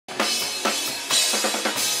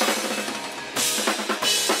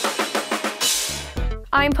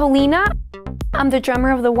I'm Paulina. I'm the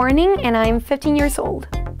drummer of The Warning, and I'm 15 years old.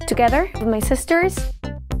 Together with my sisters,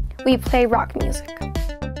 we play rock music.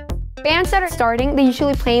 Bands that are starting, they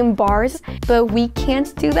usually play in bars, but we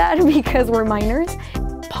can't do that because we're minors.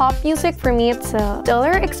 Pop music, for me, it's a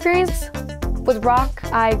stellar experience. With rock,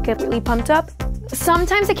 I get really pumped up.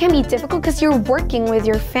 Sometimes it can be difficult because you're working with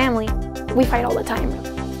your family. We fight all the time.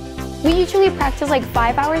 We usually practice like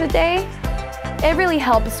 5 hours a day. It really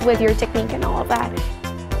helps with your technique and all of that.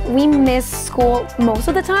 We miss school most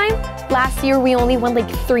of the time. Last year, we only went like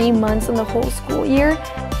 3 months in the whole school year,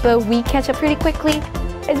 but we catch up pretty quickly.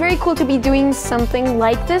 It's very cool to be doing something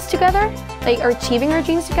like this together, like achieving our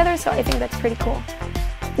dreams together, so I think that's pretty cool.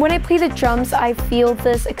 When I play the drums, I feel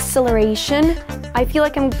this acceleration. I feel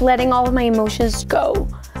like I'm letting all of my emotions go.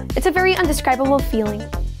 It's a very indescribable feeling.